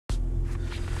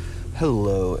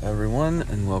Hello, everyone,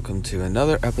 and welcome to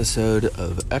another episode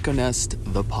of Echo Nest,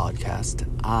 the podcast.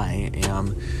 I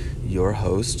am your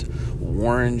host,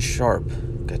 Warren Sharp,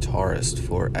 guitarist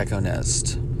for Echo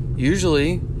Nest.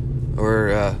 Usually,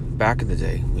 or back in the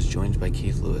day, was joined by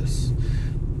Keith Lewis,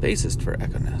 bassist for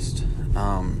Echo Nest.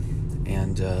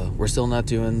 And we're still not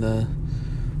doing the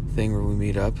thing where we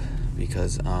meet up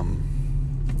because, I'd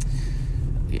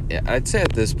say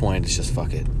at this point it's just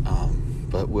fuck it.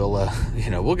 But we'll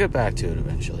get back to it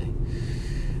eventually.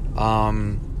 I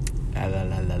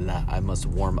must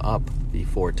warm up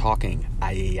before talking.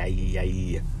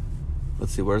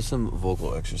 Let's see, what are some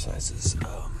vocal exercises?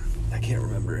 I can't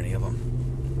remember any of them.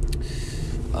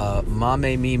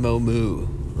 Mame me mo moo,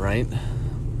 right?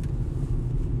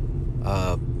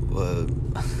 I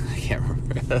can't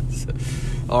remember.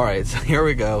 Alright, so here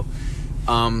we go.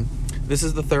 This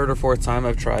is the third or fourth time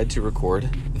I've tried to record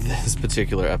this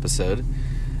particular episode.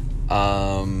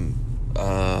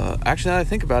 Actually, now that I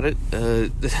think about it,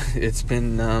 it's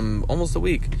been almost a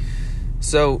week.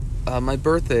 So, my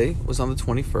birthday was on the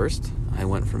 21st. I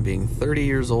went from being 30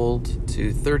 years old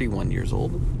to 31 years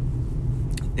old.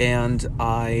 And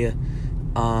I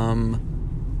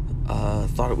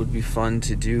thought it would be fun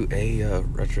to do a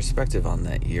retrospective on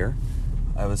that year.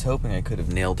 I was hoping I could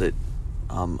have nailed it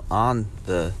on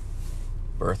the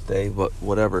birthday, but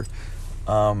whatever.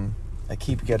 I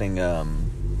keep getting, I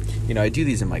do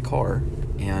these in my car,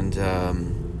 and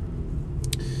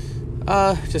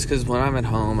just because when I'm at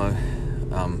home, I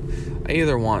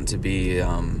either want to be,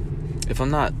 if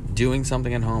I'm not doing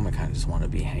something at home, I kind of just want to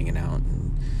be hanging out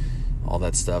and all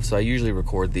that stuff. So I usually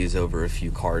record these over a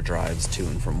few car drives to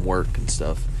and from work and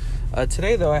stuff.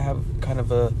 Today, though, I have kind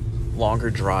of a longer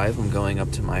drive. I'm going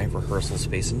up to my rehearsal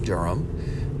space in Durham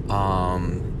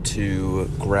to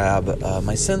grab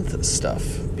my synth stuff,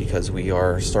 because we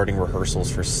are starting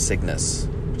rehearsals for Cygnus,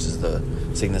 which is the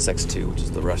Cygnus X2, which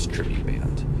is the Rush tribute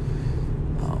band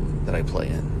that I play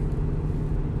in.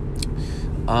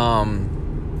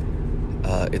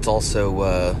 It's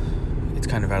also it's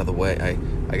kind of out of the way.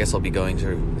 I guess I'll be going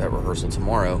to that rehearsal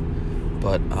tomorrow,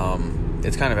 but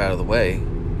it's kind of out of the way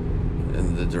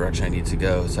in the direction I need to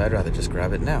go, so I'd rather just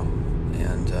grab it now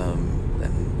and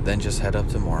then just head up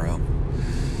tomorrow.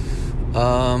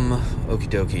 Okie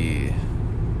dokie.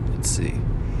 Let's see.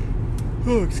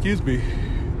 Oh, excuse me.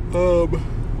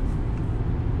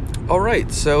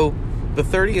 Alright, so the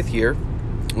 30th year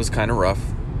was kind of rough.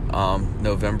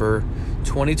 November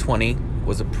 2020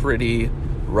 was a pretty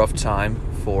rough time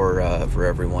for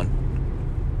everyone.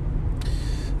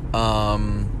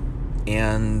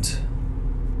 And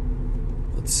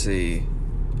let's see.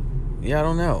 Yeah, I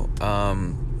don't know.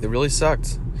 It really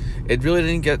sucked. It really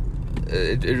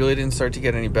didn't start to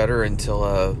get any better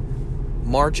until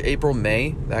March, April,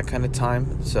 May, that kind of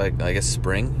time. So I guess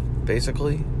spring,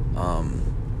 basically.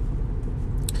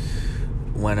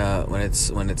 When it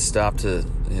stopped to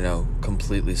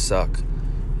completely suck.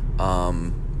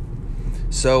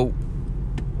 So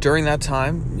during that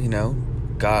time,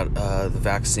 got the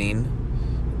vaccine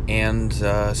and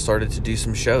started to do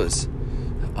some shows.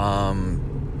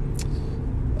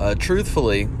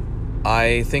 Truthfully,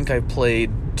 I think I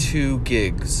played 2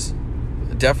 gigs,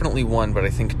 definitely 1, but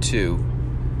I think 2,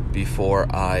 before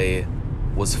I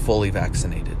was fully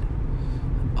vaccinated.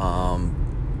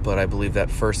 But I believe that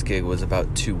first gig was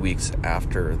about 2 weeks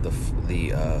after the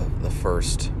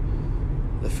first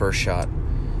shot.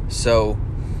 So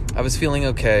I was feeling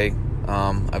okay.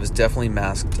 I was definitely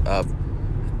masked up,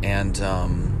 and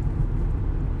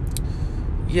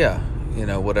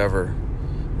whatever.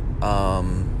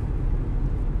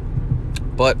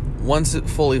 But once it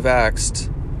fully vaxxed,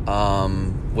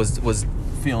 was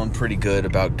feeling pretty good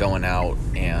about going out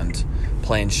and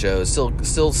playing shows.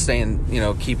 Still staying,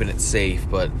 keeping it safe,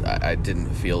 but I didn't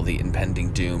feel the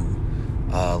impending doom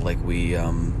like we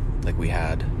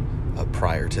had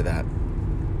prior to that.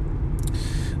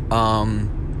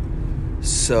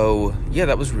 So yeah,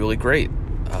 that was really great.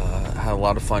 Had a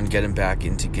lot of fun getting back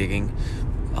into gigging.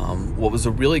 What was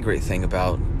a really great thing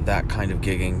about that kind of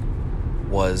gigging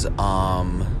was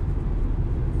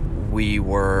we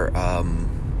were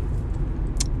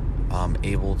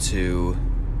able to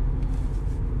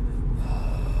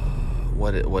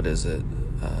what is it?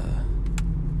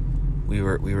 We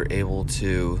were able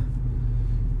to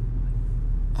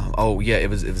it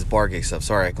was bar gig stuff.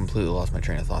 Sorry, I completely lost my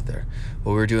train of thought there. But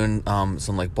we were doing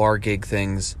some like bar gig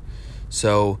things,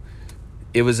 so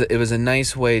it was a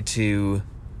nice way to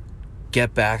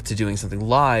get back to doing something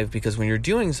live, because when you're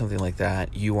doing something like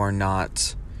that, you are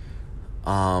not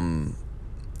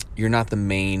you're not the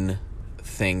main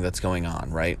thing that's going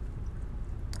on, right?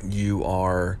 You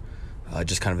are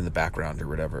just kind of in the background or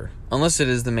whatever. Unless it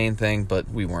is the main thing, but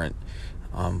we weren't.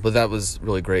 But that was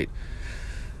really great.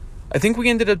 I think we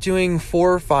ended up doing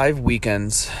 4 or 5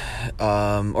 weekends,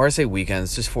 or I say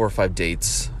weekends, just 4 or 5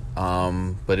 dates.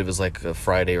 But it was like a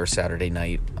Friday or Saturday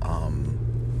night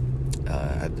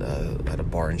at a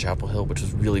bar in Chapel Hill, which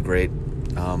was really great.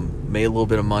 Made a little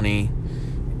bit of money,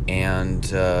 and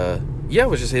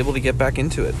was just able to get back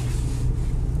into it.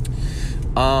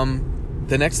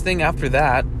 The next thing after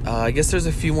that, I guess there's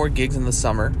a few more gigs in the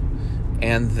summer,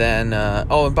 and then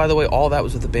and by the way, all that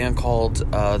was with a band called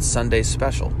Sunday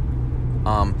Special,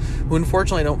 who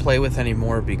unfortunately I don't play with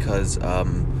anymore because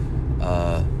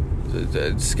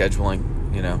scheduling,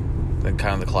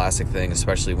 kind of the classic thing,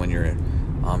 especially when you're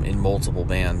in multiple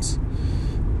bands.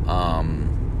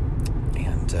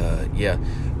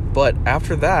 But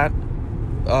after that,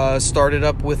 started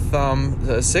up with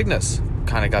Cygnus.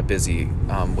 Kind of got busy,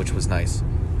 which was nice.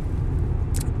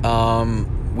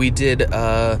 We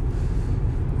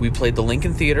played the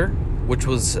Lincoln Theater, which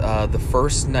was the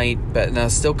first night, now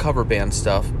still cover band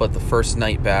stuff, but the first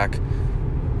night back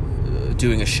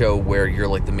doing a show where you're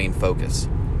like the main focus.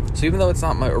 So even though it's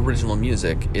not my original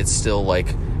music, it's still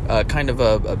like kind of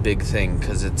a big thing,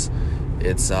 because it's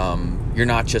you're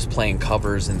not just playing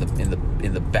covers in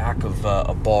the back of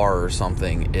a bar or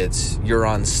something. You're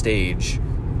on stage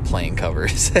playing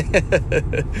covers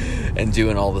and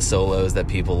doing all the solos that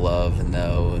people love and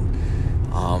know.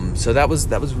 And so that was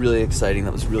really exciting.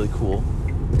 That was really cool.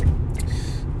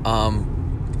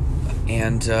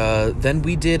 Then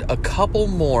we did a couple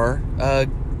more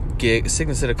gigs.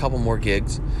 Cygnus did a couple more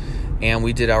gigs, and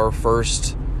we did our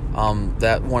first.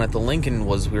 That one at the Lincoln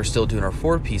we were still doing our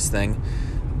 4-piece thing.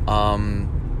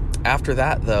 After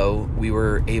that, though, we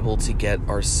were able to get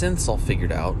our synths all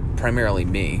figured out. Primarily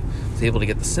me was able to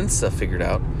get the synth stuff figured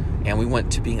out, and we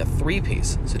went to being a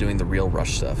 3-piece, so doing the real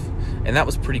Rush stuff, and that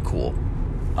was pretty cool.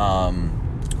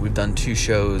 We've done 2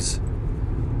 shows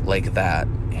like that,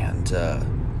 and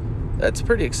that's a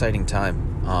pretty exciting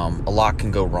time. A lot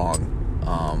can go wrong.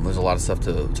 There's a lot of stuff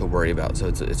to worry about, so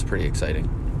it's pretty exciting.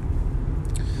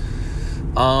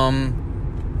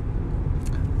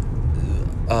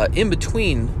 In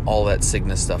between all that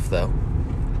Cygnus stuff, though,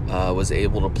 was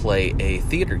able to play a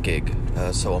theater gig.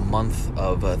 So a month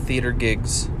of theater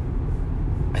gigs.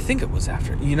 I think it was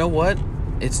after. You know what?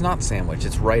 It's not Sandwich.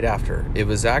 It's right after. It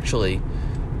was actually,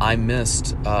 I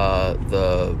missed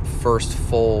the first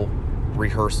full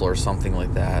rehearsal or something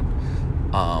like that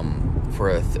for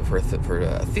a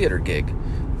theater gig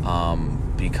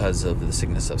because of the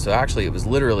Cygnus stuff. So actually, it was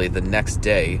literally the next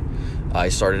day. I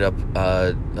started up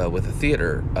with a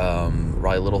theater,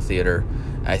 Raleigh Little Theater.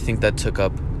 I think that took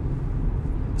up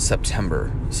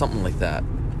September, something like that.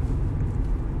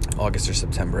 August or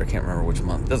September, I can't remember which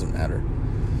month. Doesn't matter.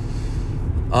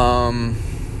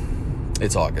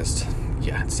 It's August.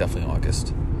 Yeah, it's definitely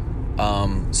August.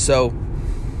 So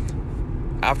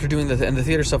after doing the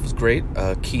theater stuff was great.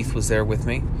 Keith was there with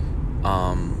me,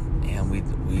 and we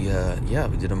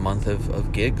did a month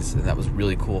of gigs, and that was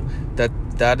really cool.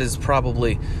 That is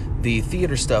probably, the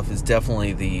theater stuff is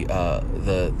definitely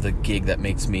the gig that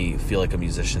makes me feel like a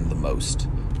musician the most,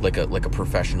 like a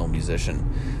professional musician,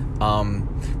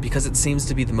 because it seems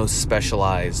to be the most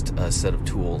specialized set of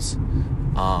tools.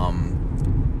 All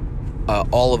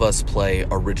of us play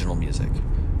original music,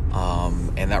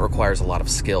 and that requires a lot of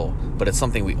skill, but it's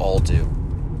something we all do.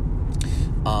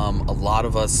 A lot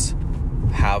of us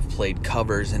have played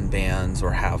covers in bands,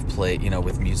 or have played,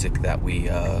 with music that we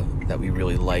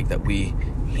really like, that we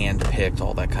handpicked,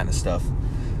 all that kind of stuff.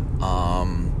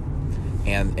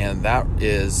 And that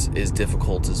is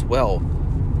difficult as well.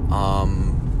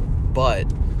 But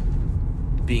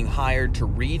being hired to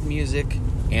read music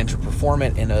and to perform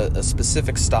it in a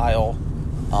specific style,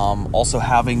 also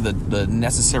having the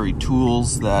necessary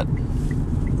tools that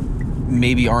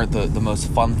maybe aren't the most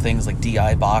fun things, like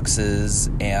DI boxes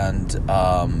and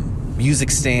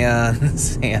music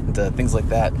stands and things like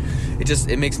that.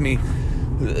 It makes me,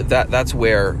 that's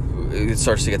where it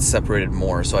starts to get separated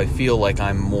more. So I feel like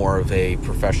I'm more of a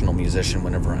professional musician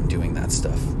whenever I'm doing that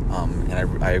stuff, and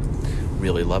I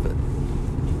really love it.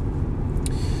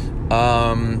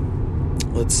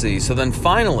 Let's see. So then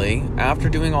finally, after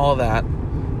doing all of that,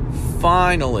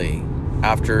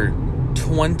 after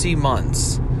 20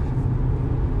 months,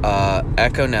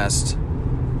 Echo Nest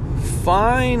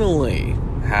finally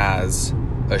has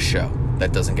a show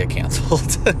that doesn't get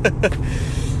canceled.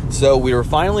 So we were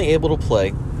finally able to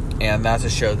play, and that's a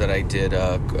show that I did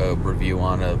a review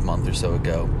on a month or so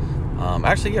ago.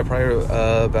 Probably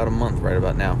about a month, right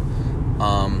about now.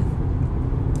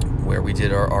 where we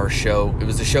did our show. It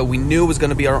was a show we knew was going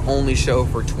to be our only show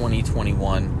for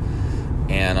 2021,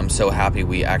 and I'm so happy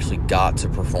we actually got to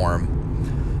perform.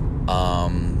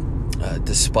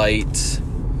 Despite,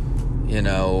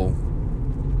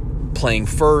 playing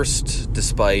first,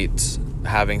 despite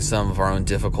having some of our own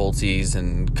difficulties,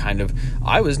 and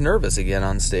I was nervous again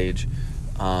on stage,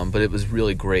 but it was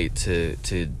really great to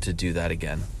do that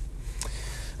again.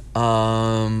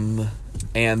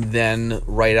 And then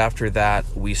right after that,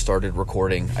 we started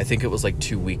recording. I think it was like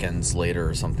 2 weekends later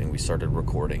or something, we started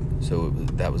recording. So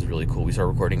that was really cool. We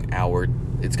started recording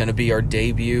it's going to be our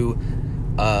debut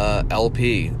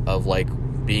LP of like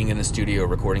being in the studio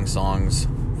recording songs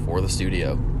for the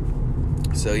studio.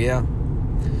 So yeah.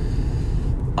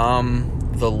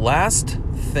 The last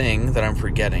thing that I'm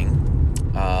forgetting,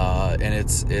 and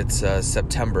it's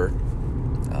September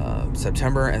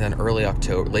and then early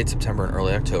October, late September and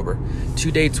early October. 2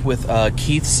 dates with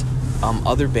Keith's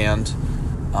other band,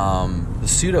 the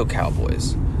Pseudo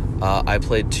Cowboys. I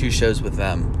played 2 shows with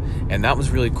them, and that was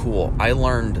really cool. I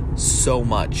learned so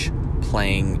much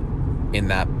playing in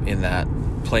that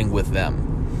playing with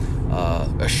them.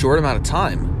 A short amount of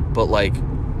time, but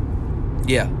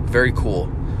very cool.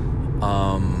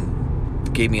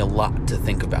 Gave me a lot to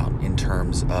think about in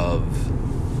terms of,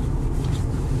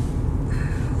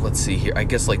 let's see here, I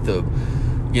guess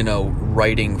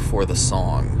writing for the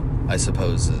song, I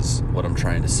suppose, is what I'm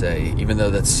trying to say, even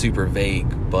though that's super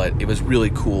vague, but it was really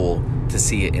cool to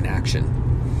see it in action.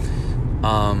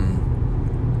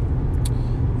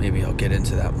 Maybe I'll get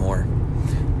into that more.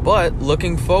 But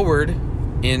looking forward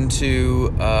into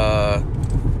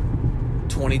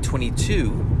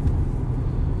 2022,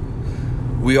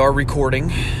 we are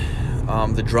recording.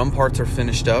 The drum parts are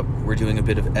finished up. We're doing a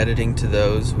bit of editing to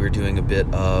those. We're doing a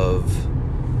bit of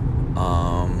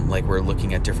we're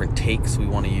looking at different takes we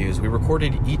want to use. We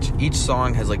recorded each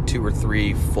song has like 2 or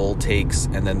 3 full takes,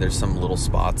 and then there's some little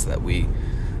spots that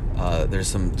there's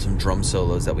some drum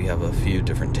solos that we have a few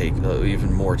different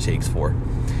even more takes for.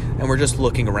 And we're just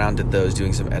looking around at those,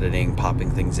 doing some editing,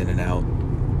 popping things in and out.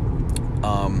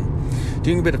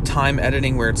 Doing a bit of time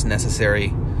editing where it's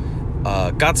necessary.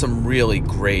 Got some really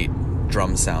great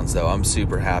drum sounds though. I'm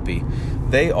super happy.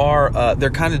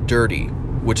 They're kind of dirty,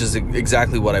 which is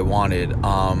exactly what I wanted.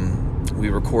 We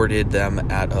recorded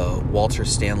them at Walter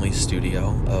Stanley studio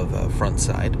of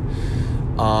Frontside.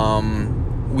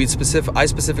 I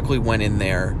specifically went in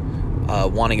there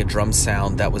wanting a drum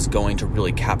sound that was going to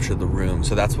really capture the room,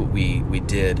 so that's what we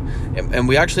did. And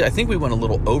we actually, I think we went a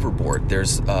little overboard.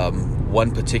 There's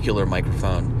one particular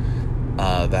microphone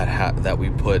that we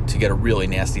put to get a really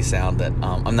nasty sound that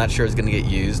I'm not sure is going to get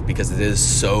used because it is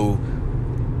so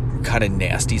kind of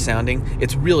nasty sounding.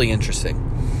 It's really interesting.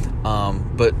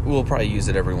 But we'll probably use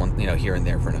it here and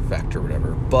there for an effect or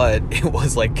whatever. But it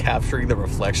was like capturing the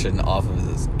reflection off of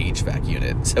this HVAC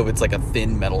unit. So it's like a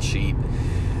thin metal sheet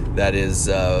that is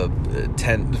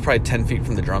probably 10 feet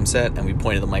from the drum set, and we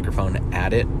pointed the microphone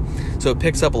at it. So it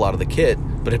picks up a lot of the kit,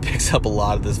 but it picks up a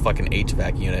lot of this fucking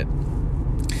HVAC unit.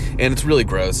 And it's really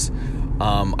gross.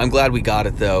 I'm glad we got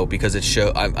it though, because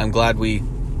I'm glad we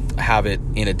have it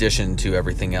in addition to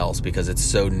everything else, because it's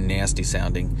so nasty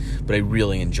sounding, but I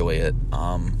really enjoy it.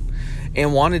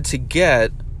 And wanted to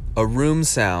get a room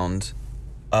sound,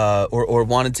 or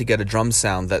wanted to get a drum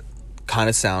sound that kind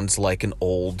of sounds like an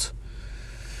old,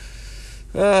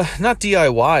 not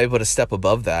DIY, but a step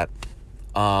above that.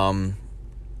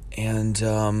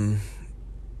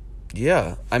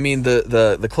 Yeah, I mean,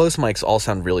 the close mics all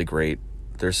sound really great.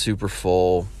 They're super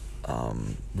full,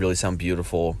 really sound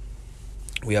beautiful.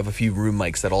 We have a few room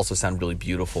mics that also sound really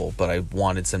beautiful, but I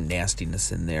wanted some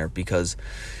nastiness in there because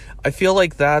I feel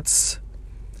like that's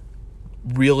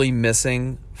really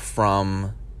missing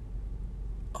from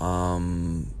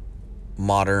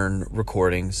modern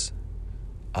recordings,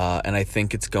 and I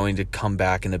think it's going to come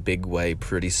back in a big way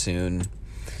pretty soon.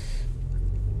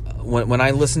 When I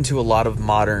listen to a lot of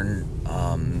modern,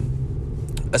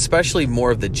 especially more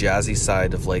of the jazzy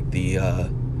side of like the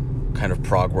kind of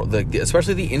prog world,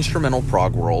 especially the instrumental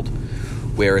prog world,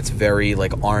 where it's very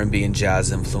like R&B and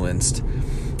jazz influenced,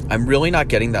 I'm really not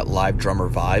getting that live drummer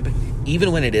vibe,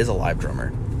 even when it is a live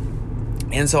drummer.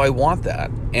 And so I want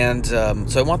that, and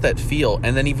so I want that feel,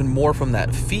 and then even more from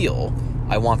that feel,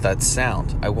 I want that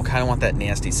sound. I kind of want that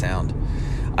nasty sound.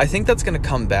 I think that's going to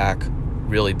come back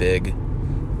really big,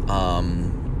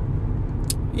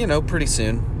 pretty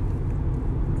soon.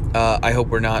 I hope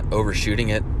we're not overshooting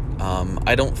it.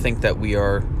 I don't think that we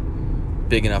are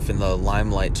big enough in the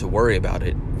limelight to worry about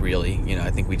it, really.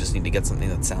 I think we just need to get something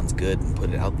that sounds good and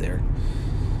put it out there.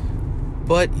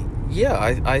 But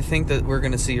yeah, I think that we're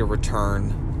going to see a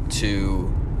return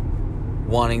to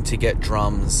wanting to get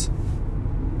drums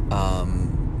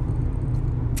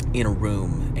in a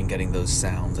room and getting those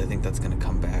sounds. I think that's going to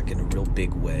come back in a real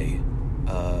big way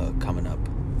coming up,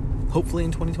 hopefully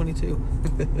in 2022.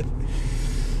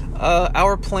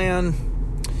 Our plan,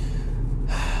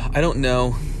 I don't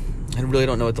know. I really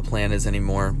don't know what the plan is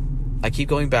anymore. I keep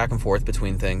going back and forth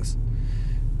between things.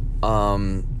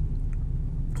 And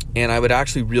I would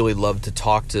actually really love to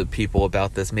talk to people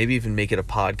about this, maybe even make it a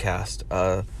podcast,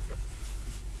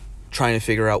 trying to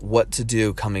figure out what to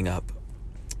do coming up,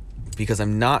 because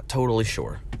I'm not totally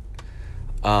sure.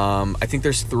 I think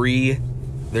there's three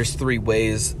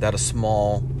ways that a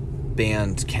small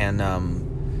band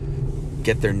can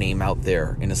get their name out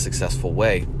there in a successful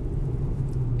way.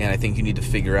 And I think you need to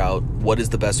figure out what is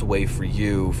the best way for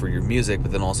you, for your music,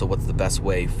 but then also what's the best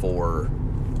way for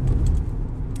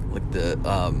like the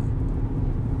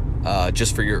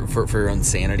just for your own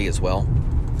sanity as well.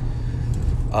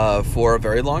 For a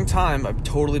very long time, I've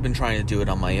totally been trying to do it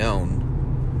on my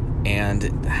own, and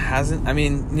it hasn't. I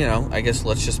mean, I guess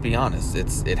let's just be honest.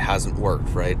 It hasn't worked,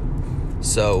 right?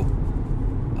 So,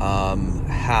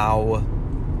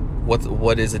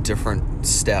 what is a different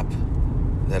step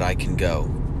that I can go?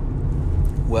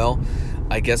 Well,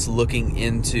 I guess looking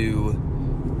into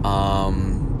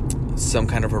some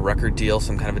kind of a record deal,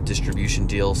 some kind of a distribution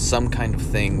deal, some kind of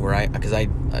thing where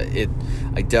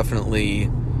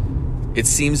it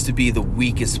seems to be the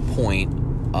weakest point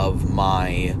of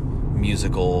my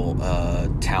musical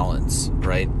talents,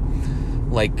 right?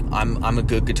 Like I'm a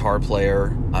good guitar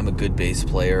player, I'm a good bass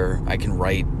player, I can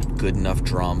write good enough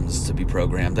drums to be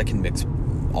programmed, I can mix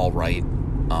all right,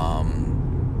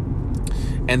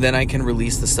 and then I can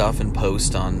release the stuff and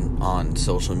post on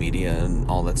social media and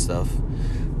all that stuff.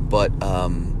 But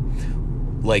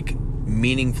like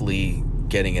meaningfully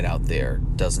getting it out there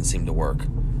doesn't seem to work.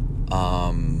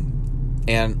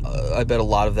 And I bet a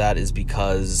lot of that is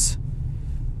because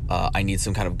I need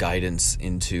some kind of guidance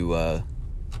into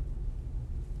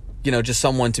just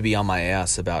someone to be on my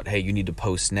ass about, hey, you need to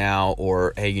post now,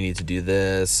 or hey, you need to do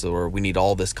this, or we need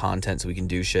all this content so we can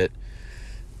do shit.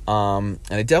 And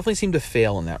I definitely seem to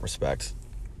fail in that respect.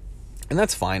 And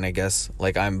that's fine, I guess.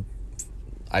 Like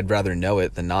I'd rather know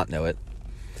it than not know it.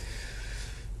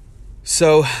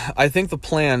 So I think the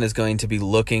plan is going to be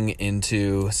looking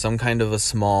into some kind of a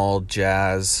small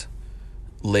jazz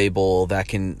label that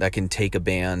can take a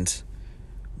band,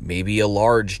 maybe a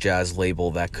large jazz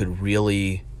label that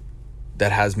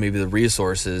has maybe the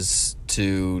resources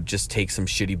to just take some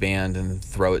shitty band and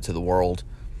throw it to the world.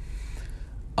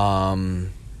 I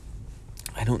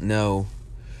don't know.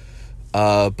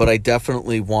 But I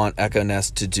definitely want Echo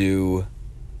Nest to do,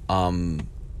 I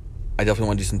definitely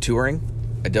want to do some touring.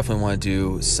 I definitely want to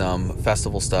do some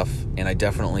festival stuff, and I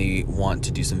definitely want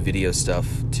to do some video stuff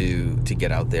to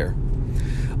get out there.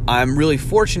 I'm really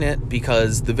fortunate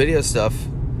because the video stuff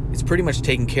is pretty much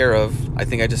taken care of. I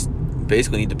think I just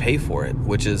basically need to pay for it,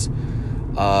 which is,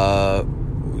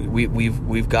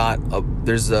 we've got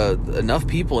there's enough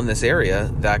people in this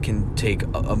area that can take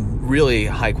a really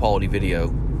high quality video,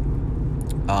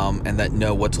 and that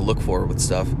know what to look for with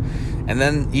stuff. And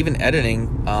then even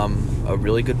editing, a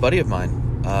really good buddy of mine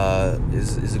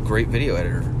is a great video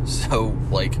editor. So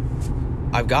like,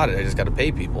 I've got it. I just got to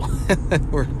pay people.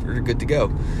 we're good to go.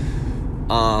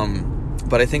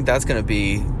 But I think that's going to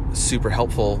be super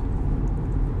helpful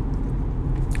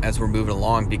as we're moving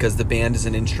along, because the band is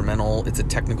it's a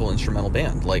technical instrumental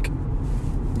band. Like,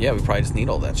 yeah, we probably just need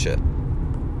all that shit.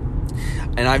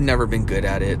 And I've never been good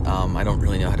at it. I don't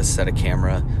really know how to set a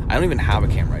camera. I don't even have a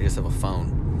camera. I just have a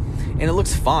phone, and it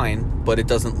looks fine, but it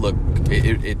doesn't look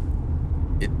it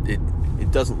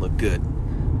doesn't look good.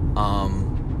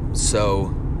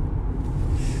 So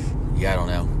yeah, I don't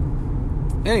know.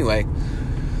 Anyway,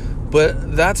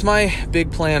 but that's my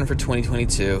big plan for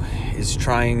 2022, is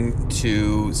trying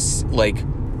to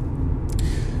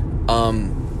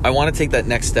I want to take that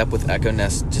next step with Echo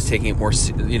Nest, just taking it more,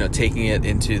 taking it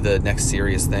into the next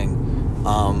serious thing.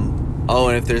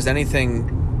 And if there's any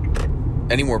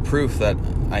more proof that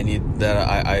I need, that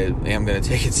I am going to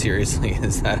take it seriously,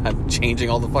 is that I'm changing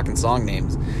all the fucking song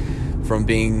names from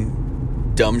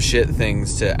being dumb shit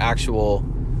things to actual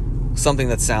something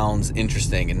that sounds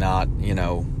interesting, and not,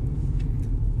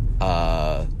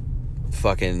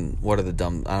 fucking, what are the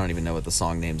dumb, I don't even know what the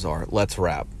song names are. Let's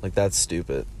Rap. Like, that's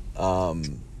stupid.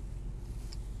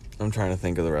 I'm trying to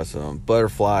think of the rest of them.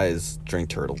 Butterflies Drink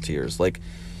Turtle Tears. Like,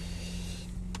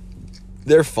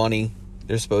 they're funny.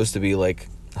 They're supposed to be like,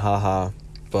 haha.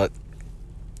 But,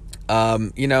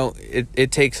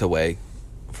 it takes away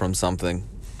from something.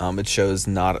 It shows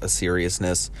not a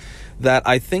seriousness that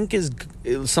I think is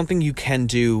something you can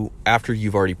do after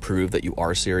you've already proved that you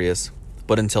are serious.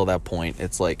 But until that point,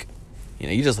 it's like,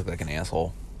 you just look like an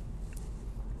asshole.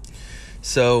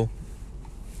 So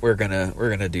we're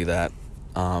gonna do that.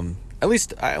 At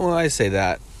least when I say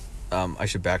that, I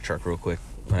should backtrack real quick.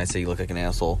 When I say you look like an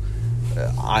asshole,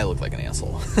 I look like an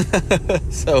asshole.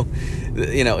 So,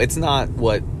 it's not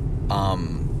what,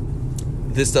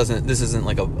 this isn't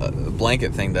like a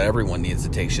blanket thing that everyone needs to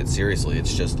take shit seriously.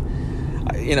 It's just,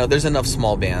 there's enough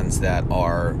small bands that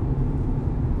are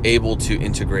able to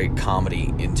integrate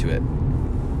comedy into it.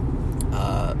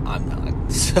 I'm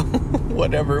not. So,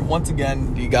 whatever. Once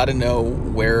again, you got to know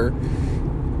where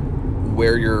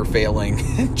you're failing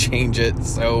and change it.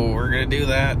 So we're going to do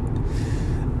that.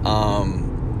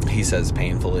 He says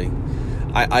painfully.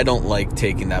 I don't like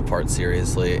taking that part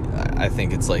seriously. I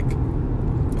think it's like,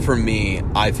 for me,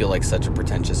 I feel like such a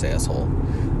pretentious asshole.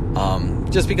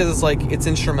 Just because it's like, it's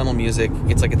instrumental music.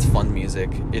 It's like, it's fun music.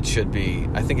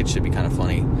 I think it should be kind of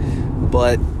funny.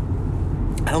 But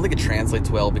I don't think it translates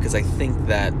well, because I think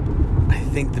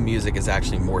the music is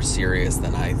actually more serious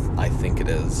than I think it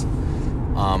is.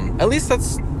 At least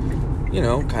that's,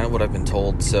 kind of what I've been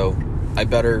told. So I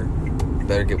better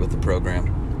get with the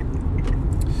program.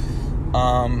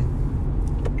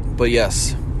 But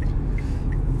yes,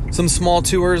 some small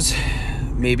tours,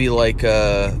 maybe like,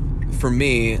 for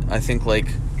me, I think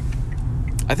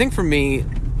for me,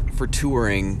 for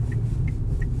touring,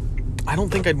 I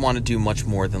don't think I'd want to do much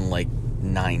more than like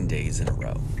 9 days in a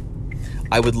row.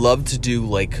 I would love to do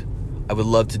like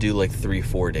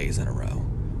 3-4 days in a row,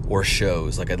 or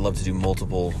shows. Like, I'd love to do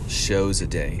multiple shows a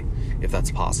day if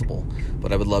that's possible.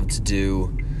 But I would love to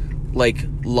do like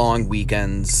long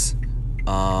weekends,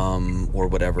 or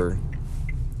whatever.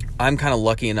 I'm kind of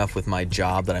lucky enough with my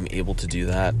job that I'm able to do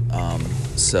that.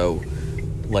 So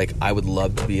like, I would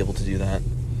love to be able to do that.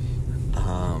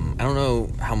 I don't know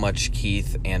how much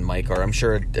Keith and Mike are. I'm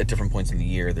sure at different points in the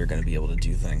year they're going to be able to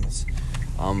do things.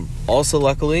 Also,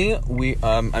 luckily,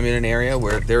 I'm in an area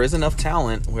where there is enough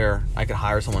talent where I could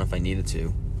hire someone if I needed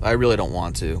to. I really don't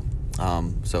want to.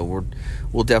 So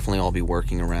we'll definitely all be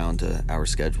working around our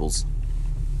schedules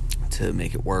to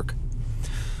make it work.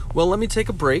 Well, let me take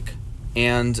a break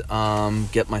and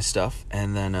get my stuff,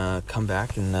 and then come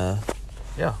back and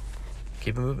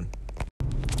keep it moving.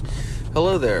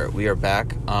 Hello there, we are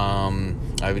back.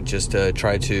 I would just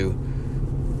try to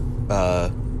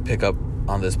pick up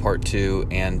on this part 2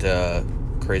 and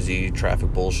crazy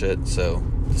traffic bullshit, so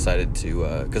decided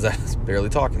to, because I was barely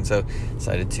talking, so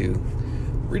decided to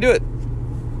redo it.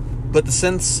 But the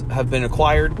synths have been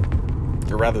acquired,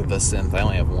 or rather the synth, I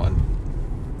only have one,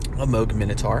 a Moog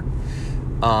Minotaur.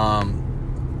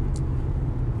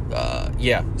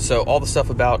 So all the stuff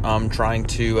about trying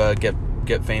to get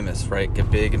famous, right? Get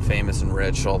big and famous and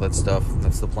rich, all that stuff.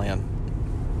 That's the plan.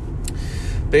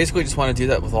 Basically, just want to do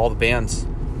that with all the bands.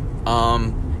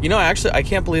 Actually, I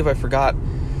can't believe I forgot.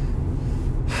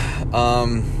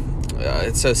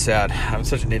 It's so sad. I'm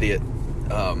such an idiot.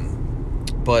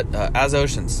 But As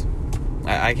Oceans.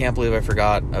 I can't believe I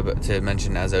forgot to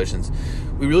mention As Oceans.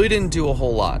 We really didn't do a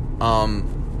whole lot.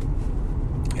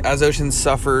 As Oceans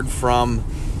suffered from...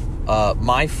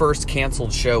 my first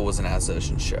canceled show was an As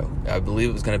Oceans show. I believe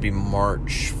it was going to be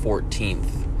March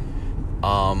 14th.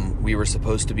 We were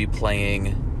supposed to be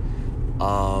playing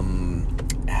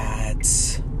at...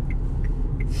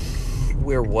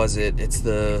 Where was it? It's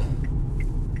the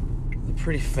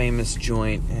pretty famous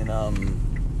joint in... I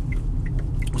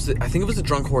think it was the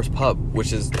Drunk Horse Pub,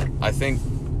 which is, I think,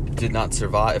 did not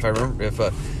survive. If I remember, if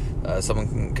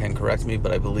someone can correct me,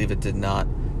 but I believe it did not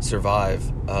survive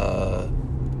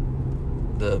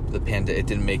it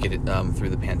didn't make it through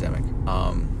the pandemic.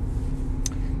 I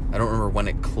don't remember when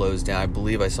it closed down. I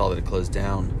believe I saw that it closed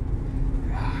down.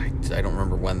 I don't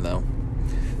remember when though.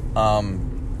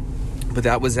 But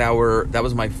that was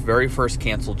my very first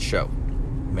canceled show.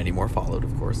 Many more followed,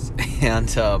 of course. And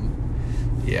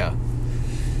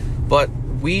but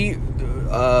we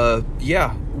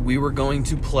were going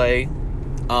to play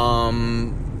a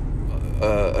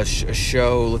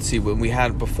show. Let's see, when we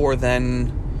had before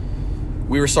then.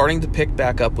 We were starting to pick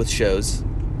back up with shows.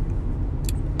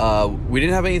 We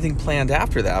didn't have anything planned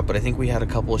after that, but I think we had a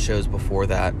couple of shows before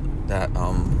that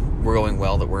were going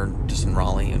well, that were just in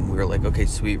Raleigh, and we were like, okay,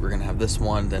 sweet, we're going to have this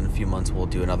one, then in a few months we'll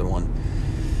do another one.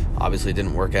 Obviously it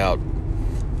didn't work out.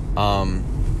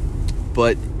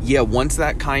 But yeah, once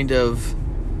that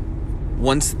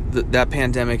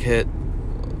pandemic hit,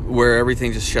 where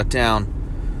everything just shut down,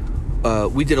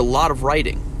 we did a lot of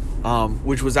writing.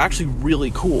 Which was actually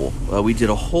really cool. We did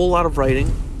a whole lot of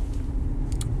writing.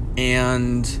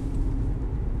 And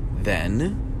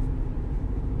then,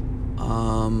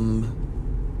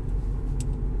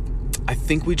 I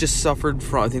think we just suffered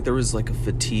from, I think there was like a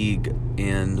fatigue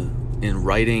in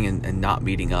writing and not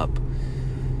meeting up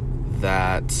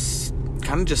that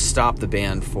kind of just stopped the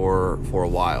band for a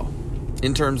while.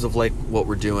 In terms of like what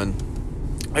we're doing,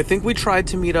 I think we tried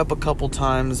to meet up a couple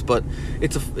times, but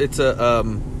it's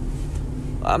a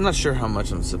I'm not sure how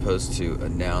much I'm supposed to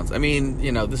announce. I mean,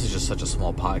 this is just such a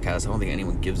small podcast. I don't think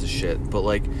anyone gives a shit. But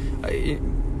like,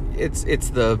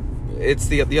 it's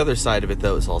the other side of it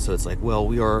though. It's like, well,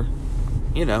 we are,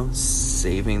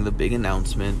 saving the big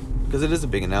announcement, because it is a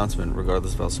big announcement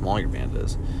regardless of how small your band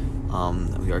is.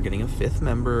 We are getting a 5th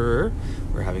member.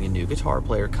 We're having a new guitar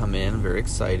player come in. I'm very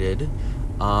excited.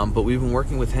 But we've been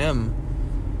working with him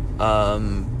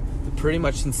pretty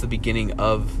much since the beginning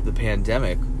of the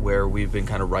pandemic, where we've been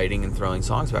kind of writing and throwing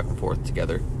songs back and forth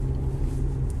together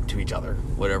to each other,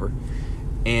 whatever.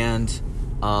 And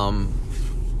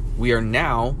we are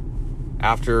now,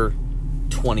 after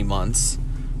 20 months,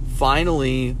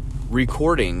 finally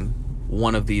recording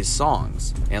one of these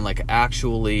songs. And like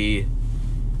actually,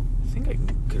 I think I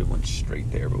could have went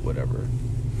straight there, but whatever.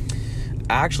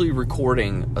 Actually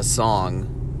recording a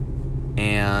song,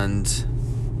 and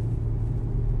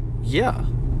yeah,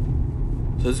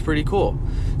 so it's pretty cool.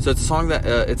 So it's a song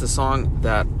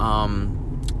that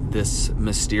this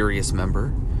mysterious member,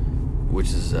 which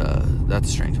is that's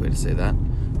a strange way to say that,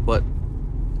 but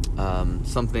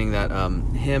something that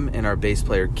him and our bass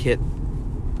player Kit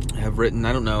have written.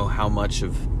 I don't know how much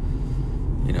of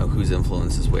whose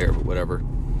influence is where, but whatever.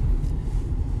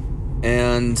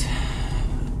 And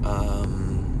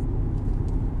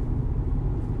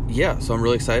yeah, so I'm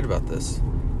really excited about this.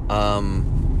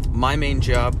 My main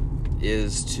job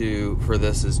is to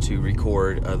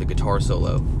record the guitar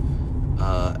solo,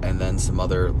 and then some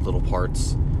other little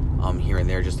parts here and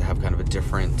there, just to have kind of a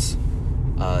different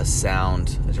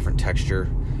sound, a different texture.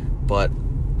 But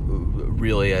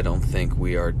really, I don't think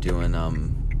we are doing.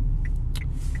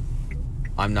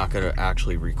 I'm not going to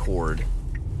actually record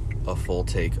a full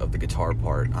take of the guitar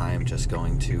part. I am just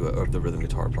going to, of the rhythm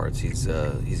guitar parts. He's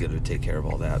going to take care of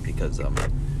all that, because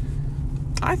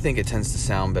I think it tends to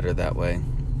sound better that way.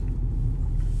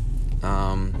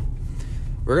 We're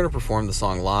going to perform the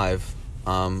song live.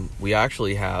 We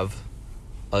actually have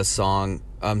a show.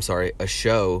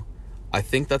 I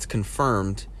think that's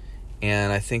confirmed,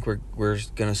 and I think we're going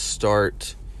to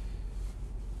start,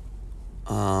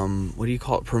 what do you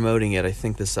call it, promoting it, I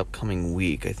think this upcoming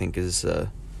week, I think is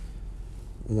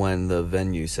when the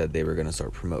venue said they were going to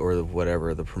start or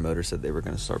whatever, the promoter said they were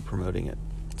going to start promoting it.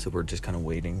 So we're just kind of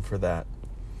waiting for that.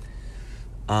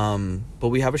 But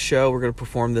we have a show. We're going to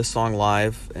perform this song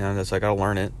live, and so I got to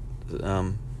learn it.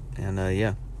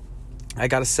 Yeah, I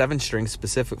got a 7-string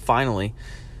specific. Finally,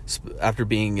 after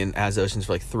being in As Oceans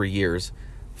for like 3 years,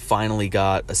 finally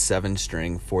got a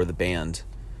 7-string for the band.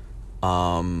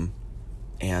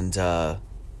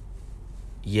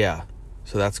 Yeah,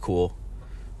 so that's cool.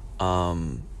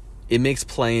 It makes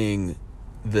playing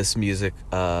this music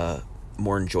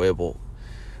more enjoyable.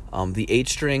 The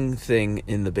 8-string thing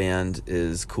in the band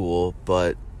is cool,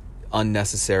 but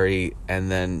unnecessary,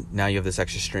 and then now you have this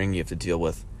extra string you have to deal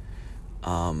with.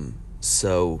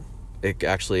 So it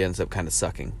actually ends up kind of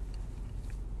sucking.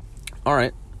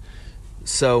 Alright.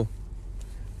 So,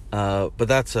 but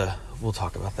that's we'll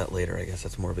talk about that later. I guess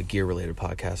that's more of a gear-related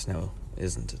podcast now,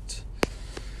 isn't it?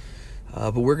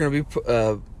 But we're going to be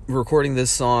recording this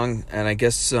song, and I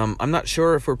guess I'm not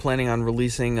sure if we're planning on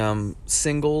releasing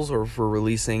singles or if we're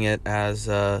releasing it as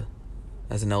an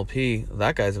LP.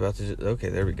 That guy's about to okay,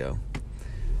 there we go.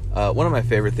 One of my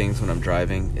favorite things when I'm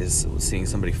driving is seeing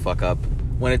somebody fuck up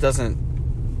when it doesn't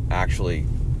actually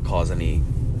cause any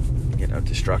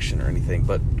destruction or anything,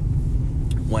 but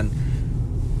when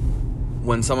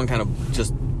someone kind of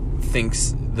just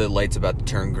thinks the light's about to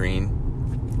turn green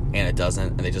and it doesn't,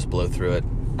 and they just blow through it.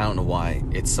 I don't know why.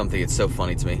 It's so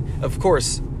funny to me. Of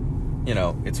course,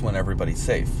 it's when everybody's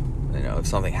safe. If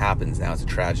something happens, now it's a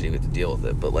tragedy, we have to deal with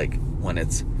it. But like when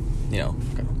it's, so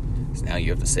now you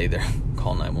have to stay there,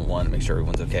 call 911, make sure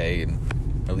everyone's okay, and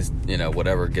at least,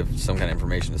 whatever, give some kind of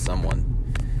information to someone.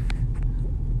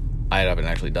 I haven't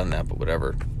actually done that, but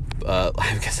whatever.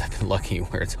 I guess I've been lucky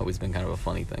where it's always been kind of a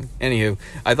funny thing. Anywho,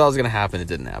 I thought it was going to happen. It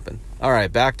didn't happen. All right,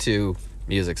 back to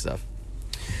music stuff.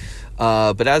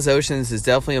 But As Oceans is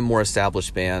definitely a more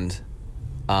established band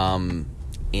in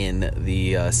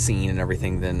the scene and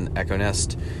everything than Echo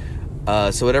Nest.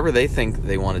 So whatever they think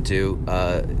they want to do,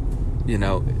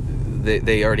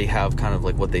 they already have kind of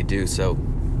like what they do. So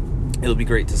it'll be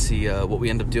great to see what we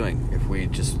end up doing, if we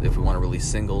want to release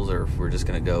singles, or if we're just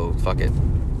gonna go fuck it,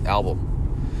 album.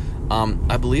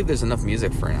 I believe there's enough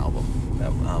music for an album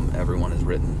that everyone has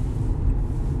written.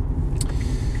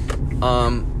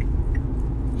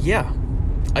 Yeah,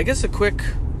 I guess a quick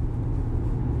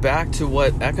back to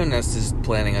what Echo Nest is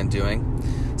planning on doing.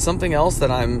 Something else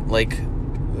that I'm like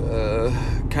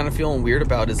kind of feeling weird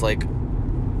about is like,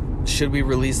 should we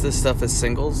release this stuff as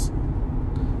singles?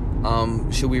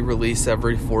 Should we release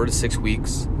every 4 to 6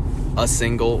 weeks a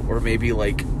single, or maybe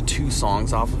like 2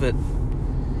 songs off of it?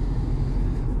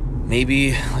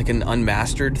 Maybe like an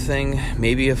unmastered thing,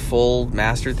 maybe a full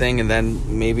mastered thing, and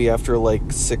then maybe after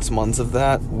like 6 months of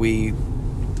that, we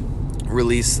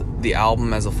release the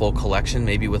album as a full collection,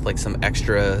 maybe with like some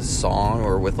extra song,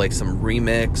 or with like some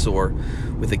remix, or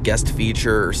with a guest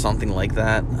feature or something like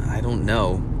that. I don't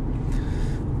know.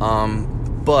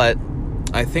 But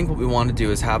I think what we want to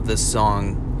do is have this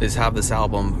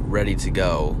album ready to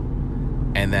go,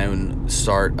 and then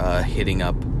start hitting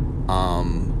up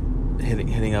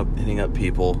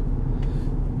people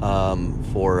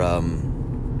for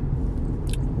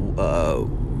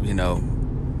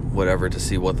whatever, to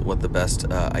see what the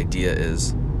best idea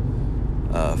is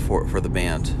for the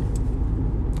band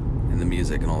and the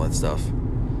music and all that stuff.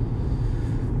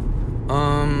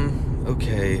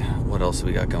 Okay, what else have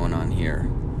we got going on here?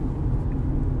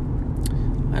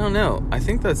 I don't know. I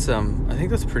think that's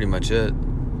pretty much it.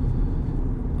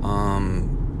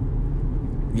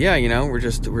 Yeah,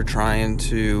 we're trying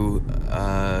to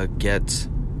get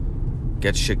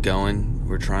shit going.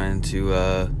 We're trying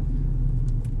to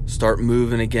start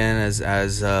moving again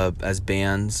as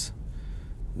bands,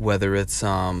 whether it's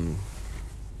the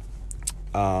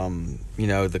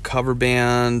cover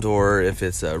band, or if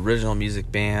it's an original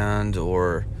music band,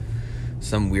 or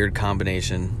some weird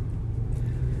combination.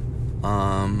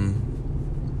 I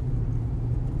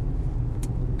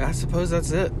suppose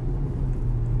that's it.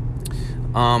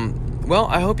 Well,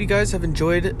 I hope you guys have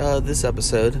enjoyed this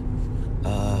episode.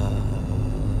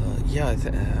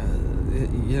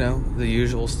 The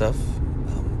usual stuff.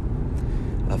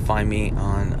 Find me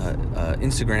on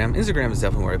Instagram. Instagram is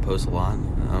definitely where I post a lot.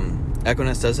 Echo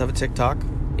Nest does have a TikTok.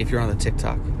 If you're on the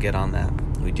TikTok, get on that.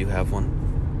 We do have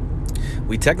one.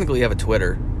 We technically have a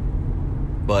Twitter,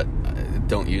 but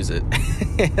don't use it.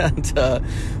 But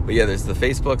yeah, there's the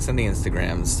Facebooks and the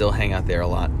Instagrams. Still hang out there a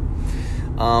lot.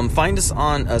 Find us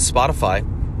on Spotify.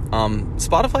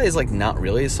 Spotify is like not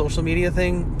really a social media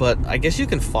thing, but I guess you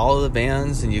can follow the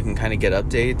bands and you can kind of get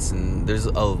updates, and there's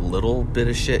a little bit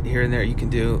of shit here and there you can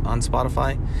do on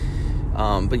Spotify.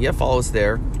 But yeah, follow us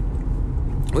there.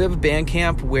 We have a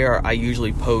Bandcamp where I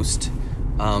usually post,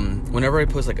 whenever I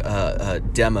post like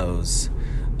demos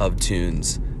of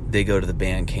tunes, they go to the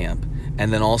Bandcamp.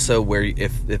 And then also where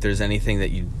if there's anything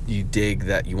that you dig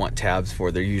that you want tabs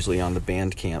for, they're usually on the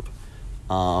Bandcamp.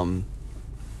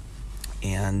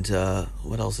 And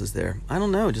what else is there? I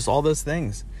don't know, just all those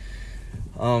things.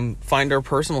 Find our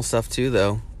personal stuff too,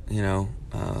 though.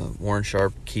 Warren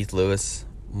Sharp, Keith Lewis,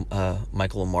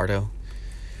 Michael Amardo.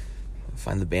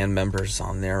 Find the band members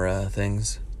on their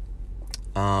things.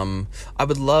 I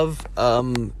would love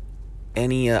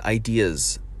any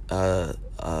ideas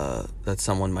that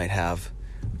someone might have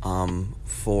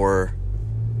for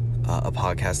a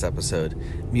podcast episode.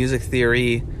 Music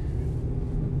theory,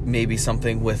 maybe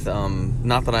something with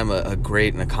not that I'm a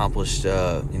great and accomplished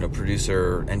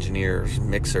producer, engineer,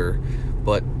 mixer,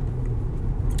 but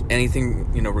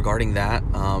anything regarding that.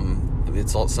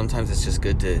 Sometimes it's just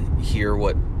good to hear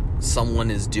what someone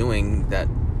is doing that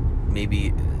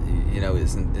maybe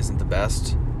isn't the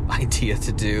best idea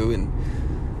to do, and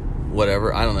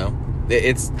whatever, I don't know.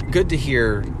 It's good to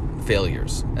hear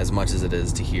failures as much as it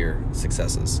is to hear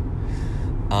successes.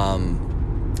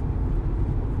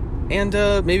 And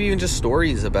maybe even just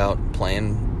stories about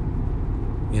playing,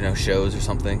 shows or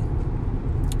something.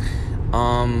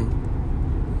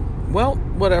 Well,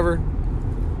 whatever.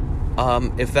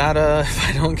 If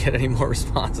I don't get any more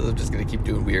responses, I'm just gonna keep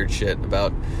doing weird shit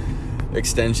about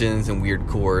extensions and weird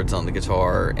chords on the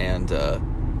guitar and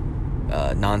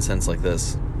nonsense like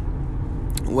this.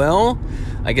 Well,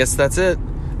 I guess that's it.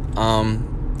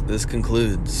 This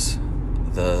concludes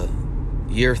the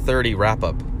year 30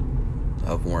 wrap-up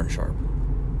of Warren Sharp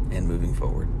and moving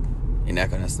forward in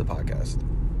Echo Nest, the podcast,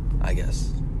 I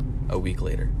guess, a week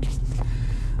later.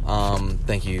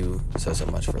 Thank you so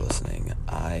much for listening.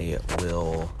 I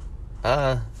will,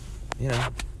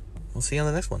 we'll see you on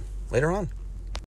the next one later on.